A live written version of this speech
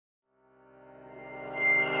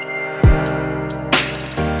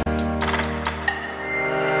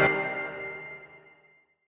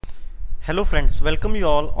Hello friends, welcome you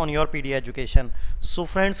all on YourPedia education. So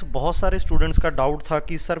friends, बहुत सारे students का doubt था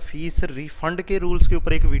कि सर फीस रिफंड के रूल्स के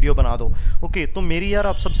ऊपर एक वीडियो बना दो। ओके, तो मेरी यार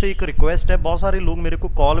आप सबसे एक रिक्वेस्ट है, बहुत सारे लोग मेरे को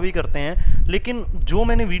कॉल भी करते हैं लेकिन जो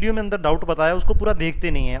मैंने वीडियो में अंदर डाउट बताया उसको पूरा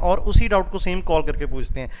देखते नहीं हैं और उसी डाउट को सेम कॉल करके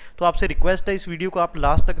पूछते हैं। तो आपसे रिक्वेस्ट है, इस वीडियो को आप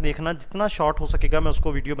लास्ट तक देखना, जितना शॉर्ट हो सकेगा मैं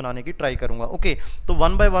उसको वीडियो बनाने की ट्राई करूँगा। ओके, तो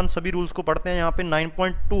 1 बाय 1 सभी रूल्स को पढ़ते हैं। यहाँ पे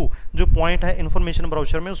 9.2 जो पॉइंट है इन्फॉर्मेशन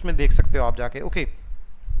ब्राउचर में, उसमें देख सकते हो आप जाके। Okay,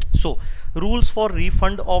 so rules for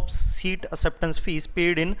refund of seat acceptance fees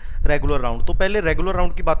paid in regular round. तो पहले रेगुलर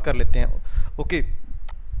राउंड की बात कर लेते हैं। ओके,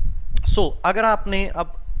 सो अगर आपने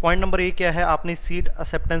अब पॉइंट नंबर 1 क्या है, आपने सीट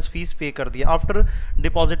एक्सेप्टेंस फीस पे कर दिया after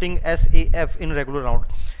depositing SAF in regular round.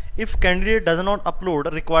 If candidate does not upload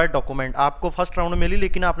required document, आपको फर्स्ट राउंड में मिली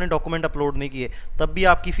लेकिन आपने डॉक्यूमेंट अपलोड नहीं किए, तब भी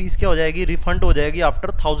आपकी फीस क्या हो जाएगी, रिफंड हो जाएगी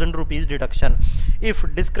after 1000 rupees deduction. If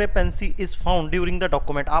discrepancy is found during the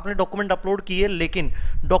document, आपने डॉक्यूमेंट अपलोड किए लेकिन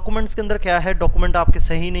डॉक्यूमेंट्स के अंदर क्या है, डॉक्यूमेंट आपके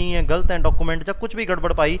सही नहीं है, गलत हैं डॉक्यूमेंट, जब कुछ भी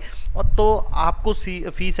गड़बड़ पाई तो आपको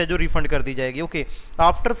फीस है जो रिफंड कर दी जाएगी। Okay,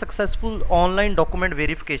 after successful online document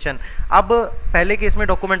verification, अब पहले केस में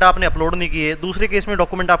डॉक्यूमेंट आपने अपलोड नहीं किए, दूसरे केस में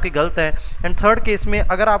डॉक्यूमेंट आपके गलत हैं, एंड थर्ड केस में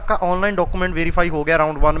अगर आपका ऑनलाइन डॉक्यूमेंट वेरीफाई हो गया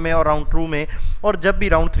राउंड 1 में और राउंड 2 में, और जब भी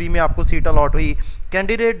राउंड 3 में आपको सीट अलॉट हुई,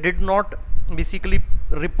 candidate did not basically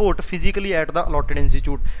report physically at the allotted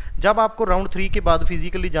institute, जब आपको राउंड 3 के बाद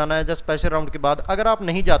फिजिकली जाना है, जब स्पेशल राउंड के बाद अगर आप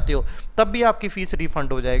नहीं जाते हो तब भी आपकी फीस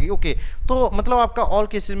रिफंड हो जाएगी। ओके, तो मतलब आपका ऑल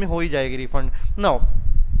केसेस में हो ही जाएगी refund. Now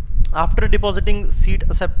after depositing seat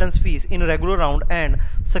acceptance fees in regular round and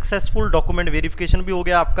successful document verification भी हो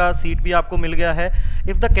गया, आपका सीट भी आपको मिल गया है।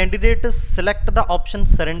 If the candidate select the option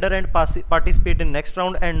surrender and participate in next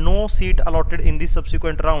round and no seat allotted in the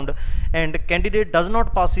subsequent round and candidate does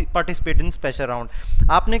not participate in special round,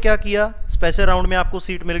 आपने क्या किया, स्पेशल राउंड में आपको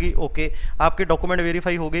seat मिल गई, okay, आपके document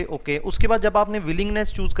verify हो गए, okay, उसके बाद जब आपने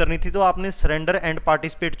विलिंगनेस चूज करनी थी तो आपने सरेंडर एंड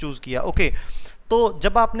पार्टिसिपेट चूज किया। ओके, तो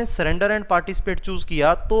जब आपने सरेंडर एंड पार्टिसिपेट चूज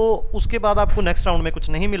किया तो उसके बाद आपको नेक्स्ट राउंड में कुछ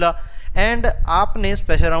नहीं मिला एंड आपने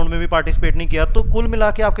स्पेशल राउंड में भी पार्टिसिपेट नहीं किया, तो कुल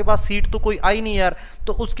मिला के आपके पास सीट तो कोई आई नहीं यार,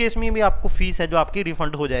 तो उस केस में भी आपको फीस है जो आपकी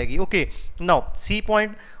रिफंड हो जाएगी। Okay, now C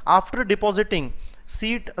point, after depositing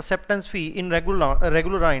seat acceptance fee in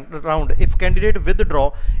regular round, if candidate withdraw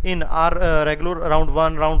in our regular round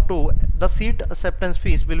 1 round 2, the seat acceptance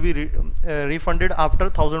fees will be refunded after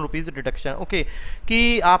 1000 rupees deduction। Okay, कि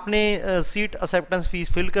आपने seat acceptance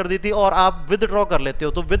fees fill कर दी थी और आप withdraw कर लेते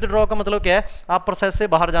हो, तो विदड्रॉ का मतलब क्या है, आप प्रोसेस से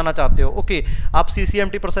बाहर जाना चाहते हो। ओके, आप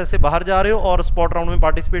CCMT प्रोसेस से बाहर जा रहे हो और स्पॉट राउंड में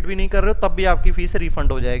पार्टिसिपेट भी नहीं कर रहे हो, तब भी आपकी फीस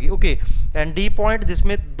रिफंड हो जाएगी। ओके, एंड डी पॉइंट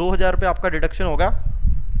जिसमें 2000 रुपये आपका डिडक्शन होगा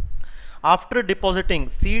after depositing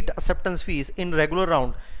seat acceptance fees in regular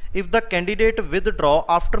round, if the candidate withdraw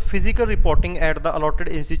after physical reporting at the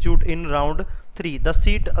allotted institute in round 3, the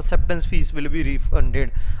seat acceptance fees will be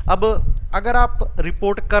refunded। अब अगर आप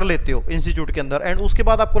report कर लेते हो इंस्टीट्यूट के अंदर and उसके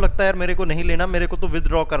बाद आपको लगता है यार मेरे को नहीं लेना, मेरे को तो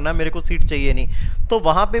विदड्रॉ करना है, मेरे को सीट चाहिए नहीं, तो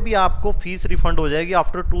वहां पे भी आपको फीस रिफंड हो जाएगी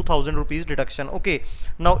after 2000 rupees deduction. Okay,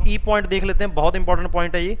 now ई पॉइंट देख लेते हैं, बहुत इंपॉर्टेंट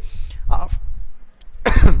पॉइंट है ये।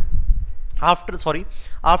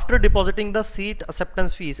 After depositing the seat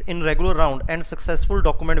acceptance fees in regular round and successful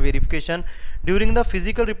document verification during the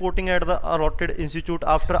physical reporting at the allotted institute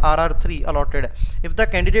after RR3 allotted, if the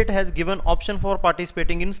candidate has given option for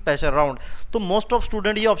participating in special round, तो most of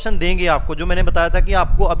student ये option देंगे आपको, जो मैंने बताया था कि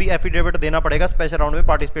आपको अभी एफिडेविट देना पड़ेगा स्पेशल राउंड में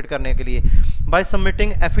पार्टिसिपेट करने के लिए, by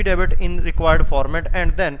submitting affidavit in required format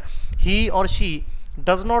and then he or she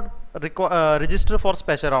does not register for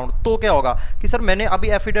special round. तो क्या होगा कि सर मैंने अभी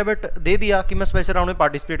एफिडेविट दे दिया कि मैं स्पेशल राउंड में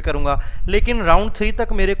पार्टिसिपेट करूंगा, लेकिन राउंड 3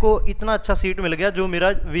 तक मेरे को इतना अच्छा सीट मिल गया जो मेरा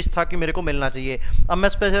विश था कि मेरे को मिलना चाहिए, अब मैं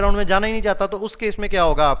स्पेशल राउंड में जाना ही नहीं चाहता, तो उस केस में क्या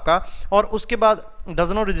होगा आपका, और उसके बाद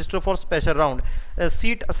does not register for special round,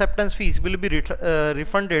 seat acceptance fees will be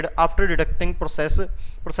refunded after deducting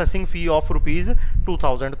processing fee of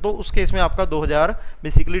 ₹2000। तो उस केस में आपका 2000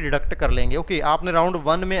 बेसिकली डिडक्ट कर लेंगे। ओके, आपने राउंड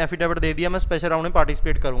 1 में एफिडेविट दे दिया मैं स्पेशल राउंड में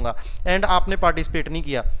पार्टिसिपेट करूंगा एंड आपने पार्टिसिपेट नहीं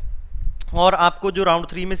किया और आपको जो राउंड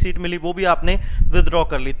 3 में सीट मिली वो भी आपने विदड्रॉ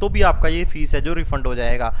कर ली, तो भी आपका ये फीस है जो रिफंड हो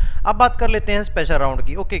जाएगा। अब बात कर लेते हैं स्पेशल राउंड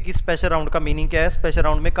की। ओके, कि स्पेशल राउंड का मीनिंग क्या है, स्पेशल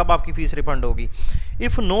राउंड में कब आपकी फीस रिफंड होगी।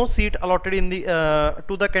 If no seat allotted in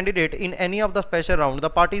to the candidate in any of the special round,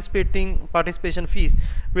 the participation fees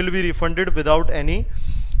will be refunded without any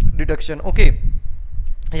deduction. Okay,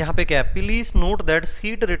 यहाँ पे क्या है, please note that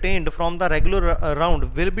seat retained from the regular round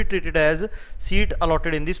will be treated as seat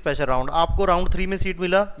allotted in the special round. आपको round 3 में seat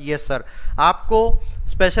मिला, yes sir, आपको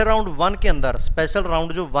special round 1 के अंदर, स्पेशल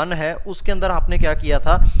राउंड जो 1 है उसके अंदर आपने क्या किया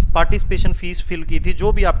था, पार्टिसिपेशन फीस फिल की थी,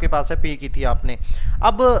 जो भी आपके पास है पे की थी आपने।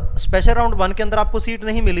 अब स्पेशल राउंड 1 के अंदर आपको सीट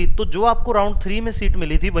नहीं मिली, तो जो आपको राउंड 3 में सीट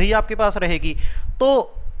मिली थी वही आपके पास रहेगी। तो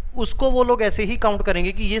उसको वो लोग ऐसे ही काउंट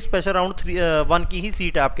करेंगे कि ये स्पेशल राउंड 1 की ही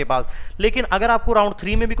सीट है आपके पास। लेकिन अगर आपको राउंड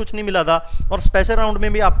 3 में भी कुछ नहीं मिला था और स्पेशल राउंड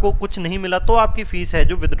में भी आपको कुछ नहीं मिला, तो आपकी फीस है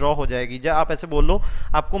जो विदड्रॉ हो जाएगी, या आप ऐसे बोल लो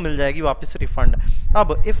आपको मिल जाएगी वापस रिफंड।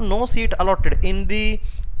 अब if no seat allotted in the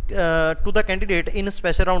to the candidate in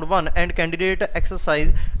special round 1 and candidate exercise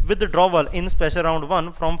withdrawal in special round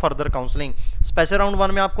 1 from further counseling। Special round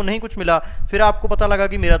 1 में आपको नहीं कुछ मिला, फिर आपको पता लगा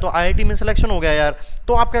कि मेरा तो आईआईटी में सिलेक्शन हो गया यार,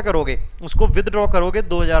 तो आप क्या करोगे, उसको विदड्रॉ करोगे,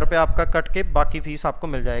 2000 रुपये आपका कट के बाकी फीस आपको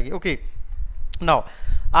मिल जाएगी। ओके, नाउ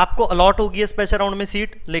आपको अलॉट होगी है स्पेशल राउंड में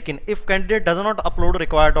सीट, लेकिन if candidate does not upload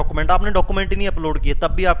required document, आपने डॉक्यूमेंट ही नहीं अपलोड किए,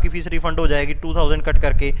 तब भी आपकी फीस रिफंड हो जाएगी 2000 कट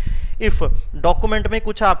करके। इफ डॉक्यूमेंट में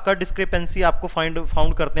कुछ आपका डिस्क्रिपेंसी आपको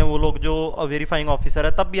फाउंड करते हैं वो लोग जो वेरीफाइंग ऑफिसर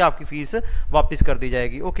है, तब भी आपकी फीस वापस कर दी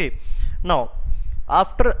जाएगी। Okay, now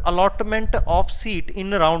after allotment of seat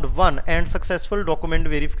in round 1 and successful document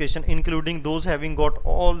verification including those having got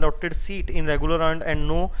all allotted seat in regular round and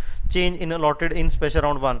no change in allotted in special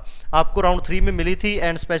round 1, आपको round 3 में मिली थी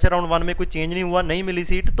and special round 1 में कोई change नहीं हुआ, नहीं मिली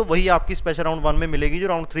seat, तो वही आपकी स्पेशल राउंड 1 में मिलेगी जो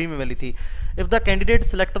राउंड 3 में मिली थी। If the candidate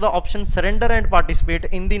select the option surrender and participate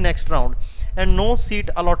in the next round and no seat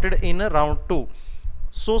allotted in round 2,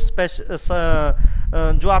 सो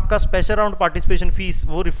जो आपका स्पेशल राउंड पार्टिसिपेशन फीस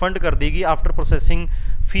वो रिफंड कर देगी आफ्टर प्रोसेसिंग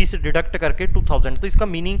फीस डिडक्ट करके 2000। तो इसका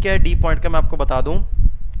मीनिंग क्या है, डी पॉइंट का मैं आपको बता दूं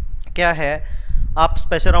क्या है। आप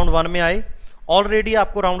स्पेशल राउंड 1 में आए, ऑलरेडी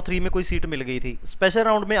आपको राउंड 3 में कोई सीट मिल गई थी, स्पेशल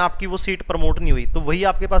राउंड में आपकी वो सीट प्रमोट नहीं हुई, तो वही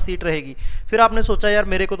आपके पास सीट रहेगी। फिर आपने सोचा यार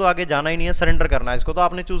मेरे को तो आगे जाना ही नहीं है, सरेंडर करना है इसको, तो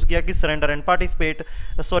आपने चूज किया कि surrender and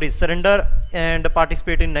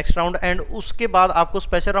participate in next round, and उसके बाद आपको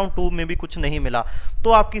स्पेशल राउंड 2 में भी कुछ नहीं मिला,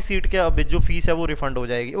 तो आपकी सीट के जो फीस है वो रिफंड हो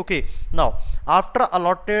जाएगी। Okay, now after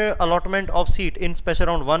allotment of seat in special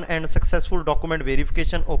round 1 and successful document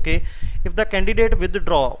verification, okay, if the candidate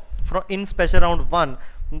withdraw in special round 1,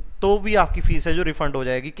 तो भी आपकी फीस है जो रिफंड हो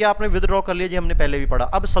जाएगी। क्या आपने विदड्रॉ कर लिया जी, हमने पहले भी पढ़ा।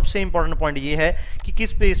 अब सबसे इंपॉर्टेंट पॉइंट ये है कि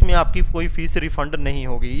किस पेस में आपकी कोई फीस रिफंड नहीं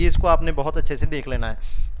होगी, ये इसको आपने बहुत अच्छे से देख लेना है।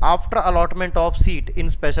 After allotment of seat in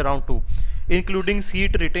special round 2 including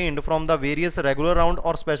seat retained from the various regular round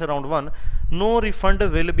और special round 1, no refund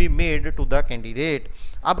will be made to the candidate.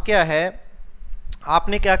 अब क्या है,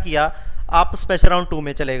 आपने क्या किया, आप स्पेशल राउंड 2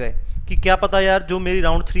 में चले गए कि क्या पता यार जो मेरी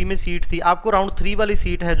राउंड 3 में सीट थी, आपको राउंड 3 वाली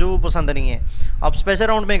सीट है जो वो पसंद नहीं है, आप स्पेशल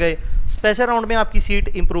राउंड में गए, स्पेशल राउंड में आपकी सीट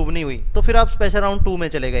इंप्रूव नहीं हुई, तो फिर आप स्पेशल राउंड 2 में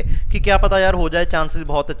चले गए कि क्या पता यार हो जाए, चांसेस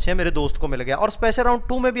बहुत अच्छे हैं, मेरे दोस्त को मिल गया, और स्पेशल राउंड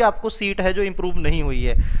 2 में भी आपको सीट है जो इंप्रूव नहीं हुई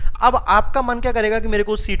है। अब आपका मन क्या करेगा कि मेरे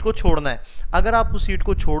को उस सीट को छोड़ना है। अगर आप उस सीट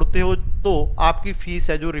को छोड़ते हो तो आपकी फीस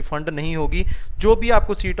है जो रिफंड नहीं होगी, जो भी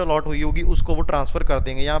आपको सीट अलॉट हुई होगी उसको वो ट्रांसफर कर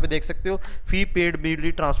देंगे। यहाँ पे देख सकते हो, fee paid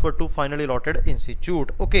B transfer to finally allotted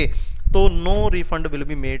institute. Okay, तो no refund will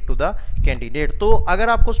be made to the candidate. तो अगर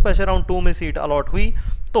आपको स्पेशल राउंड 2 में सीट अलॉट हुई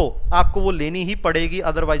तो आपको वो लेनी ही पड़ेगी,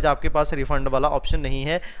 अदरवाइज आपके पास रिफंड वाला ऑप्शन नहीं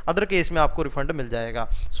है, अदर केस में आपको रिफंड मिल जाएगा।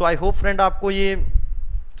 सो आई होप फ्रेंड आपको ये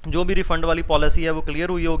जो भी रिफंड वाली पॉलिसी है वो क्लियर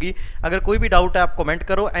हुई होगी। अगर कोई भी डाउट है आप कमेंट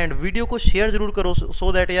करो एंड वीडियो को शेयर जरूर करो,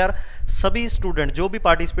 सो दैट यार सभी स्टूडेंट जो भी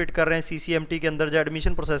पार्टिसिपेट कर रहे हैं सीसीएमटी के अंदर, जो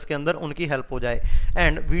एडमिशन प्रोसेस के अंदर, उनकी हेल्प हो जाए।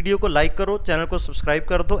 एंड वीडियो को लाइक करो, चैनल को सब्सक्राइब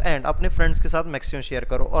कर दो एंड अपने फ्रेंड्स के साथ मैक्सिमम शेयर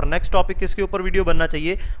करो। और नेक्स्ट टॉपिक किसके ऊपर वीडियो बनना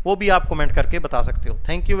चाहिए वो भी आप कमेंट करके बता सकते हो।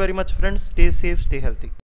 Thank you very much friends, stay safe, stay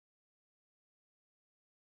healthy.